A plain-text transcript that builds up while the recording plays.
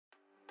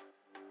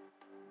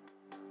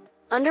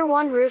Under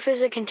One Roof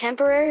is a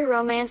contemporary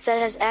romance that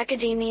has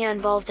academia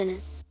involved in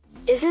it.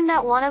 Isn't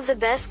that one of the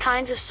best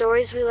kinds of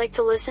stories we like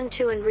to listen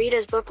to and read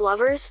as book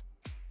lovers?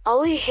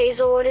 Ali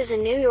Hazelwood is a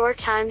New York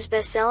Times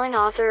best-selling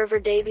author of her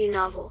debut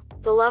novel,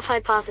 The Love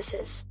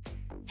Hypothesis.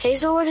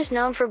 Hazelwood is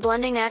known for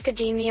blending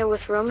academia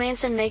with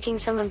romance and making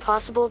some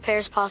impossible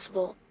pairs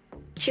possible.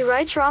 She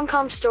writes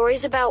rom-com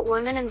stories about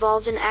women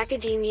involved in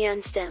academia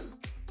and STEM.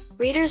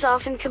 Readers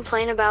often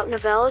complain about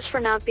novellas for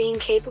not being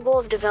capable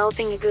of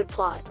developing a good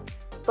plot.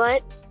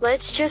 But,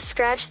 let's just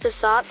scratch the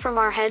thought from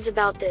our heads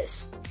about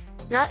this.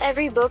 Not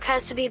every book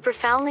has to be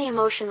profoundly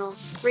emotional.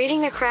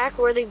 Reading a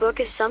crack-worthy book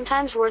is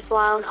sometimes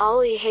worthwhile, and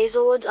Ali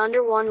Hazelwood's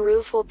Under One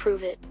Roof will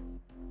prove it.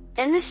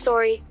 In this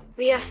story,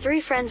 we have three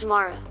friends: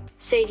 Mara,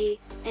 Sadie,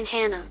 and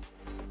Hannah.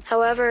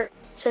 However,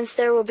 since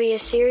there will be a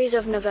series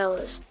of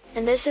novellas,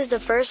 and this is the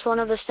first one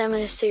of the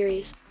STEMinist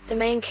series, the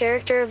main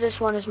character of this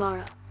one is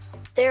Mara.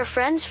 They are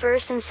friends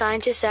first and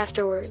scientists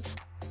afterwards.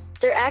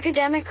 Their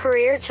academic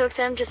career took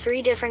them to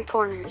three different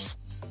corners.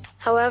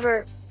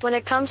 However, when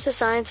it comes to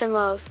science and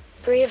love,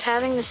 three of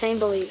having the same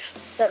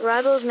belief, that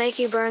rivals make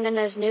you burn, and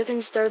as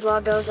Newton's third law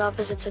goes,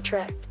 opposites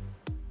attract.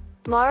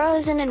 Mara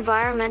is an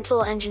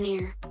environmental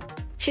engineer.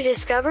 She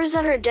discovers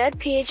that her dead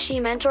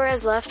PhD mentor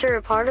has left her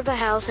a part of a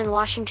house in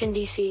Washington,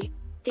 D.C.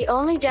 The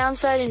only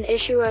downside and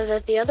issue are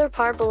that the other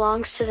part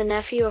belongs to the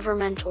nephew of her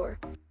mentor.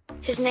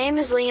 His name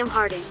is Liam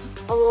Harding,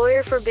 a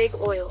lawyer for Big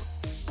Oil.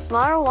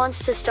 Mara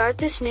wants to start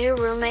this new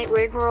roommate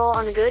rigmarole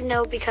on a good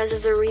note because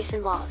of their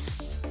recent loss.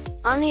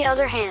 On the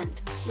other hand,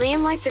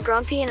 Liam, like the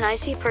grumpy and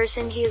icy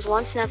person he is,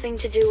 wants nothing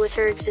to do with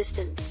her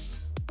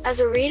existence.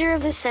 As a reader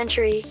of this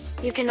century,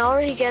 you can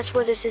already guess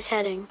where this is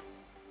heading.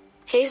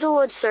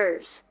 Hazelwood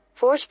serves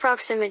forced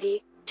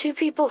proximity, two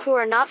people who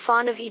are not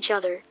fond of each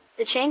other,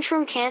 the change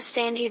from can't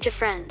stand you to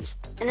friends,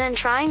 and then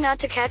trying not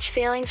to catch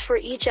feelings for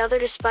each other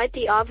despite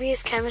the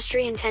obvious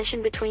chemistry and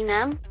tension between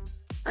them.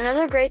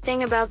 Another great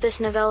thing about this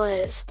novella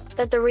is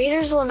that the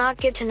readers will not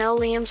get to know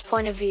Liam's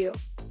point of view.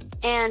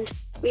 And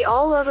we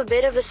all love a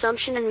bit of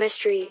assumption and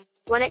mystery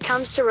when it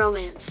comes to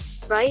romance,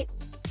 right?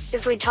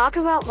 If we talk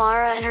about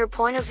Mara and her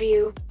point of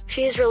view,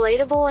 she is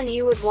relatable and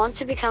you would want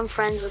to become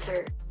friends with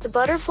her. The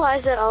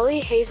butterflies that Ali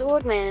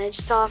Hazelwood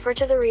managed to offer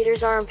to the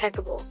readers are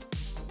impeccable.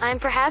 I am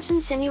perhaps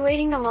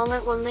insinuating a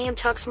moment when Liam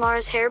tucks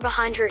Mara's hair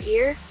behind her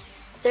ear.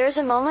 There is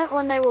a moment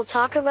when they will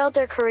talk about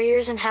their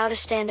careers and how to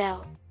stand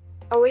out.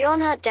 Are we all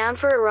not down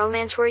for a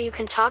romance where you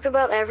can talk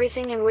about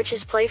everything and which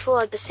is playful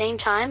at the same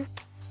time?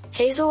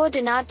 Hazelwood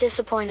did not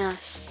disappoint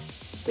us.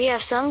 We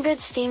have some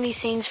good steamy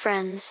scenes,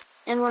 friends,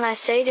 and when I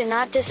say did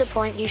not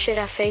disappoint, you should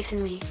have faith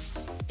in me.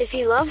 If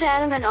you loved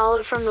Adam and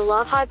Olive from The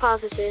Love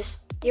Hypothesis,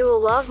 you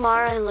will love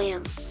Mara and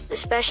Liam,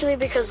 especially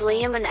because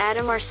Liam and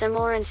Adam are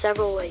similar in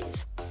several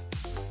ways.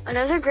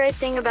 Another great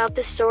thing about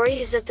this story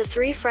is that the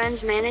three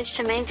friends managed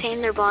to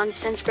maintain their bond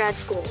since grad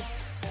school.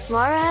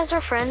 Mara has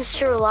her friends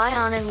to rely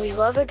on, and we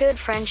love a good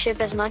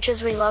friendship as much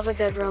as we love a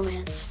good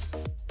romance.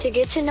 To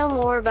get to know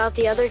more about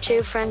the other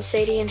two friends,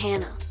 Sadie and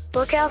Hannah,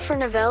 look out for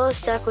novellas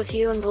Stuck With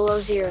You and Below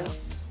Zero.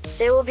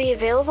 They will be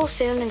available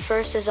soon and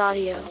first as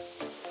audio.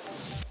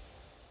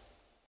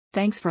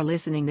 Thanks for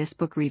listening this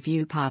book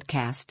review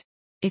podcast.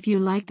 If you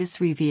like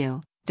this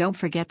review, don't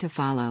forget to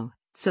follow,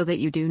 so that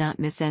you do not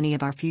miss any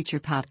of our future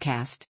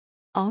podcast.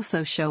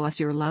 Also show us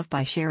your love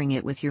by sharing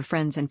it with your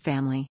friends and family.